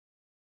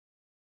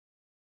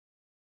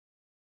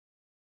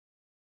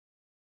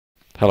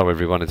Hello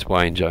everyone, it's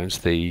Wayne Jones,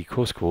 the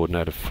course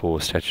coordinator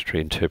for Statutory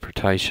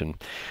Interpretation.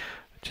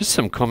 Just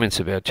some comments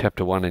about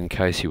Chapter 1 in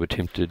case you were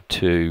tempted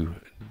to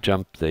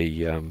jump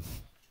that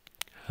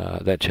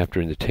chapter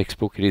in the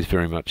textbook. It is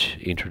very much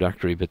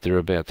introductory, but there are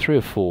about 3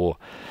 or 4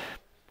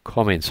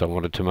 comments I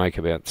wanted to make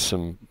about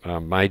some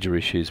major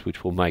issues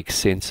which will make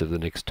sense of the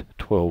next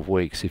 12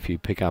 weeks if you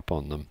pick up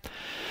on them.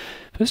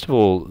 First of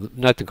all,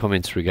 note the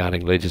comments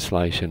regarding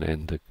legislation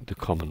and the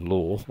common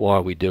law. Why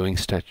are we doing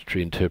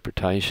statutory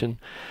interpretation?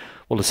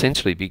 Well,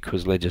 essentially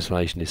because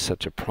legislation is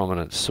such a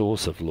prominent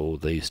source of law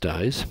these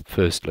days.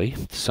 Firstly,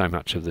 so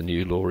much of the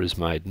new law is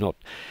made not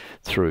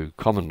through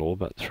common law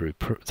but through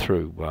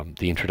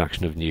the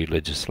introduction of new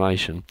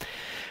legislation.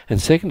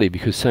 And secondly,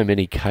 because so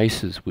many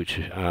cases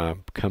which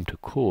come to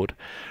court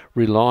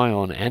rely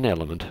on an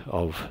element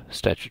of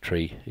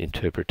statutory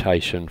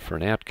interpretation for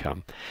an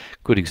outcome.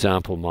 Good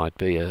example might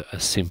be a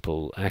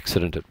simple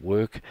accident at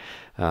work.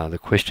 The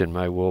question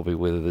may well be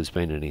whether there's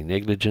been any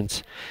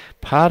negligence.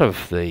 Part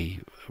of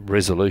the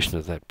resolution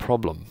of that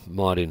problem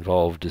might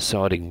involve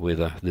deciding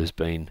whether there's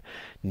been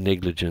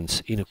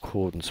negligence in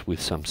accordance with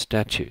some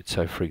statute.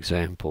 So, for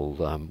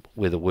example,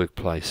 whether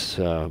workplace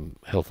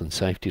health and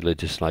safety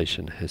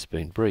legislation has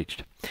been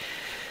breached.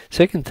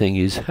 Second thing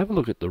is, have a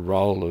look at the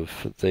role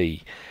of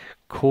the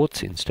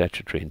courts in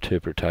statutory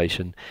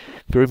interpretation,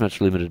 very much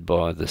limited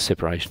by the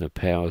separation of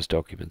powers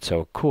document.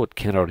 So a court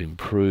cannot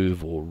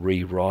improve or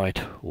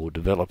rewrite or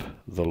develop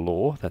the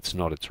law. That's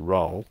not its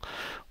role.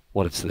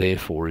 What it's there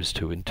for is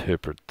to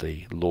interpret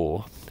the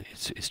law,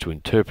 is to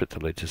interpret the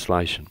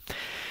legislation.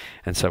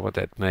 And so what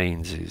that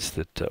means is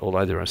that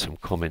although there are some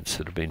comments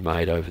that have been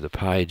made over the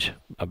page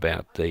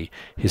about the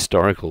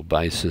historical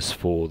basis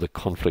for the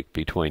conflict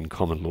between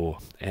common law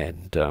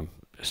and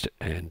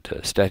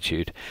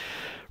statute,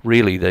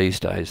 really these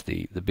days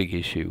the big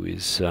issue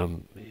is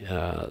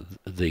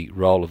the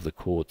role of the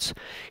courts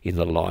in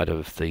the light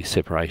of the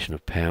separation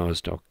of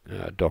powers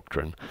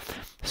doctrine.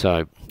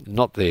 So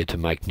not there to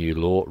make new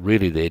law,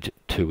 really there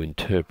to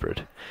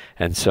interpret.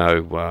 And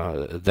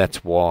so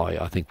that's why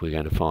I think we're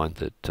going to find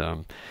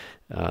that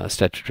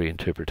statutory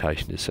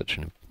interpretation is such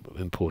an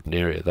important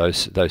area,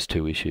 those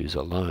 2 issues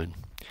alone.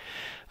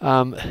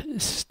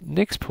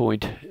 Next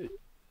point,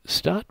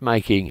 start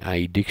making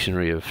a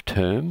dictionary of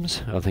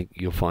terms. I think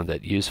you'll find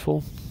that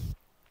useful.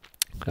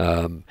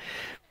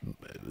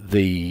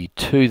 The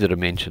 2 that are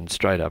mentioned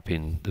straight up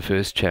in the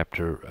first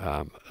chapter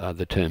are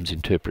the terms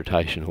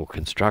interpretation or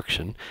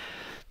construction.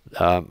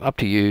 Up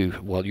to you,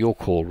 well, your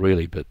call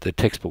really, but the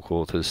textbook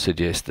authors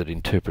suggest that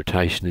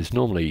interpretation is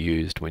normally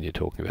used when you're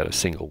talking about a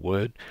single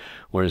word,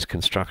 whereas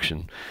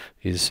construction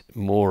is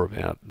more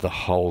about the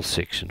whole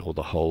section or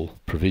the whole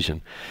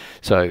provision.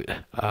 So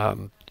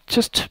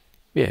just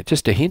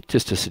a hint,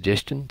 just a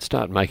suggestion,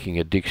 start making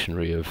a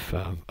dictionary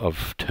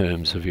of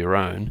terms of your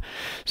own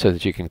so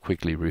that you can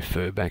quickly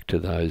refer back to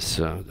those,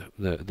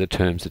 the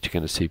terms that you're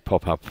going to see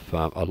pop up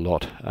a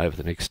lot over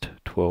the next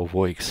 12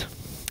 weeks.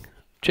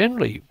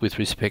 Generally, with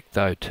respect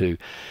though to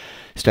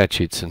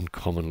statutes and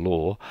common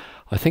law,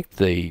 I think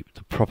the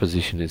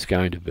proposition is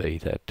going to be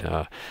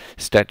that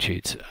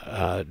statutes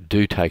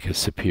do take a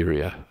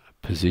superior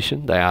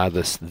position. They are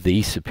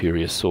the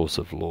superior source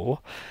of law.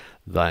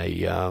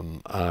 They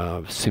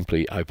are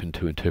simply open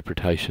to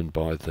interpretation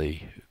by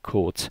the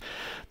courts.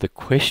 The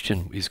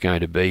question is going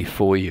to be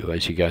for you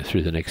as you go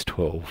through the next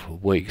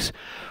 12 weeks,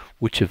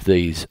 which of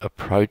these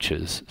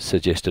approaches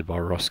suggested by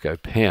Roscoe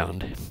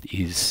Pound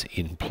is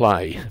in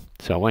play.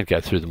 So I won't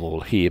go through them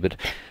all here, but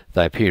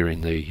they appear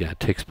in the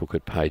textbook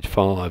at page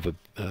 5.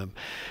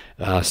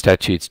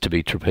 Statutes to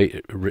be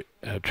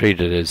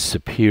treated as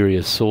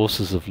superior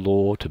sources of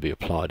law, to be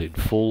applied in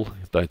full,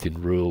 both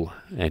in rule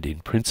and in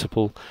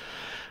principle.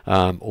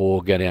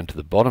 Or go down to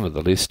the bottom of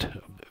the list.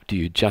 Do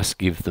you just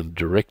give them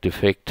direct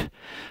effect,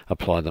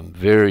 apply them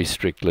very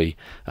strictly,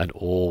 and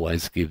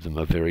always give them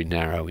a very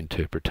narrow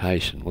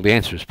interpretation? Well, the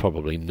answer is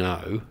probably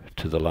no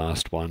to the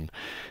last one.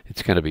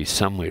 It's going to be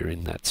somewhere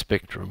in that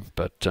spectrum,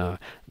 but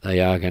they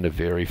are going to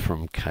vary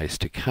from case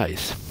to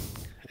case.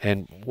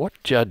 And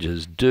what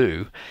judges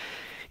do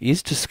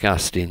is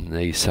discussed in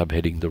the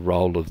subheading, the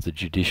role of the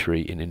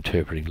judiciary in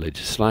interpreting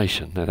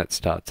legislation. Now that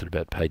starts at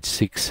about page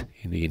 6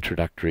 in the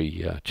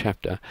introductory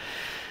chapter.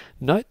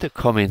 Note the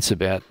comments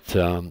about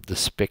the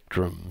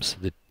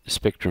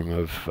spectrum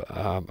of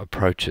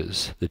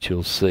approaches that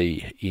you'll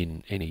see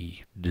in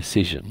any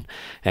decision,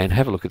 and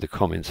have a look at the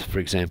comments, for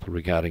example,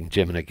 regarding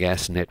Gemini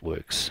Gas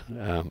Networks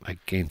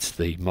against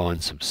the Mine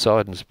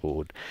Subsidence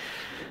Board.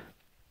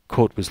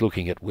 Court was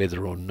looking at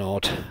whether or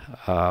not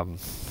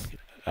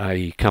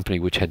a company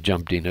which had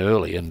jumped in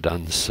early and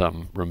done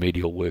some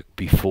remedial work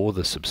before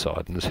the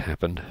subsidence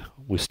happened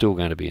was still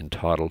going to be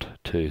entitled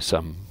to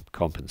some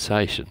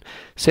compensation.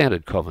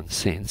 Sounded common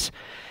sense,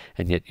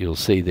 and yet you'll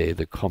see there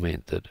the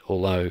comment that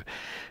although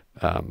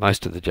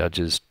most of the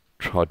judges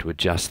tried to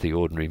adjust the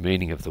ordinary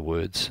meaning of the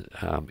words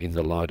in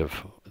the light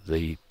of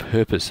the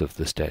purpose of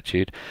the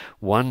statute,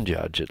 one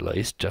judge at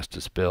least,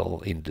 Justice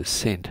Bell in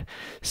dissent,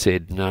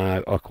 said,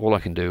 no, all I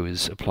can do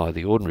is apply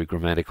the ordinary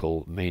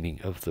grammatical meaning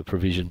of the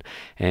provision,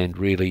 and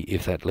really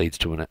if that leads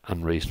to an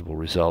unreasonable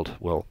result,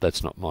 well,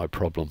 that's not my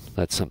problem.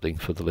 That's something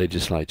for the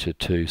legislature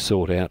to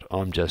sort out.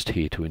 I'm just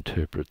here to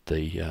interpret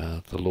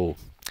the law.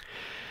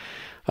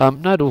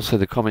 Note also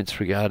the comments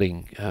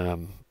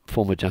regarding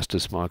former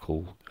Justice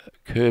Michael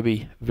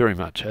Kirby, very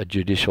much a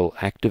judicial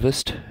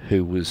activist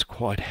who was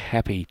quite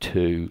happy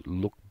to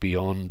look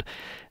beyond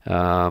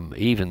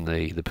even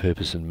the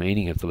purpose and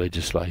meaning of the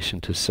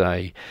legislation to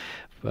say,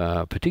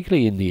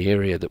 particularly in the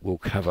area that we'll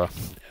cover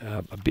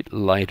a bit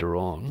later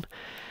on,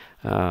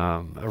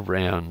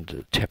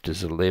 around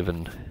chapters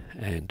 11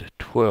 and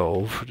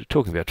 12,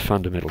 talking about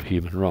fundamental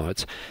human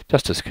rights.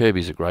 Justice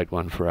Kirby's a great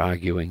one for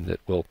arguing that,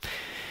 well,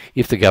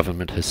 if the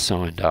government has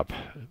signed up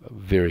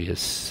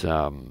various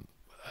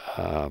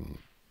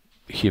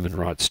human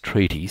rights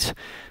treaties,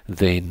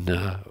 then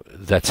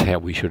that's how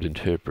we should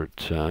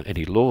interpret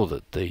any law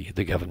that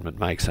the government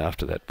makes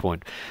after that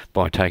point,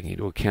 by taking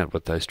into account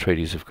what those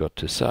treaties have got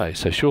to say.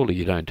 So surely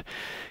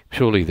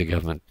the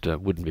government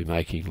wouldn't be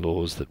making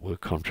laws that were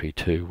contrary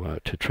to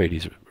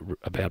treaties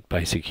about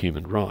basic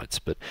human rights.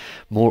 But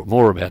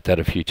more about that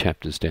a few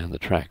chapters down the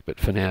track. But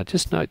for now,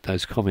 just note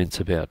those comments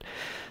about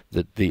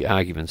the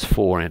arguments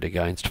for and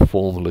against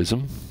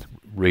formalism,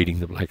 reading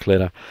the black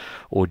letter,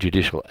 or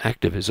judicial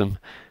activism,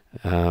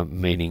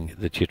 meaning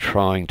that you're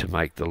trying to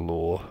make the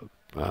law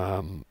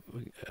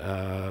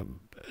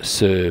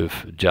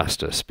serve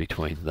justice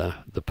between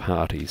the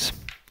parties.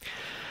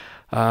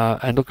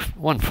 And look,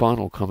 one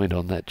final comment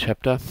on that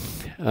chapter.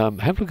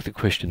 Have a look at the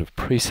question of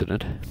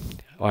precedent.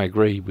 I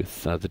agree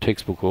with the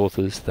textbook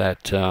authors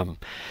that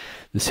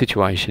the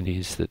situation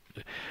is that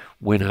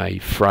when a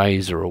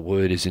phrase or a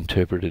word is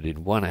interpreted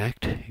in one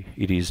act,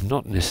 it is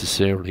not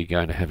necessarily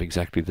going to have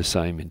exactly the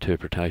same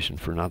interpretation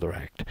for another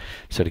act.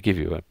 So to give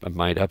you a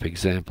made-up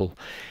example,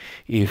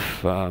 if,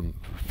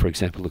 for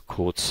example, the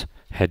courts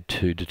had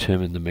to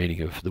determine the meaning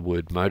of the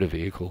word motor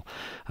vehicle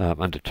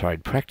under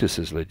trade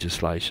practices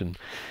legislation,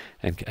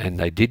 and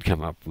they did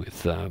come up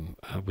with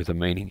a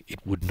meaning, it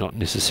would not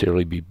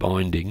necessarily be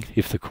binding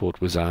if the court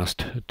was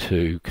asked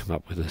to come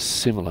up with a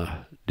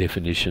similar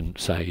definition,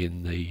 say,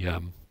 in the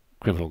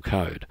criminal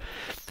code.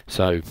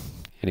 So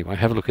anyway,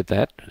 have a look at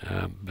that,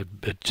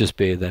 but just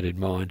bear that in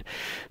mind,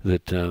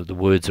 that the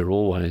words are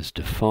always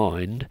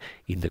defined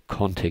in the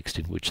context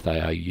in which they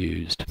are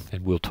used,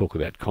 and we'll talk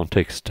about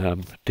context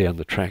down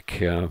the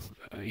track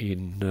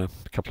in a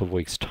couple of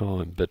weeks'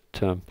 time. But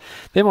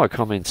they're my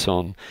comments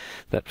on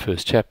that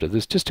first chapter.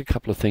 There's just a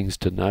couple of things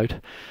to note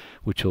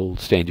which will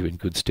stand you in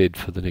good stead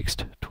for the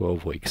next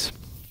 12 weeks.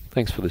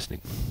 Thanks for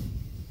listening.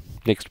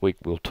 Next week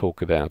we'll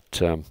talk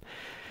about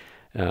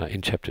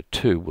in chapter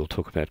 2, we'll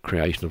talk about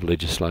creation of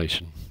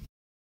legislation.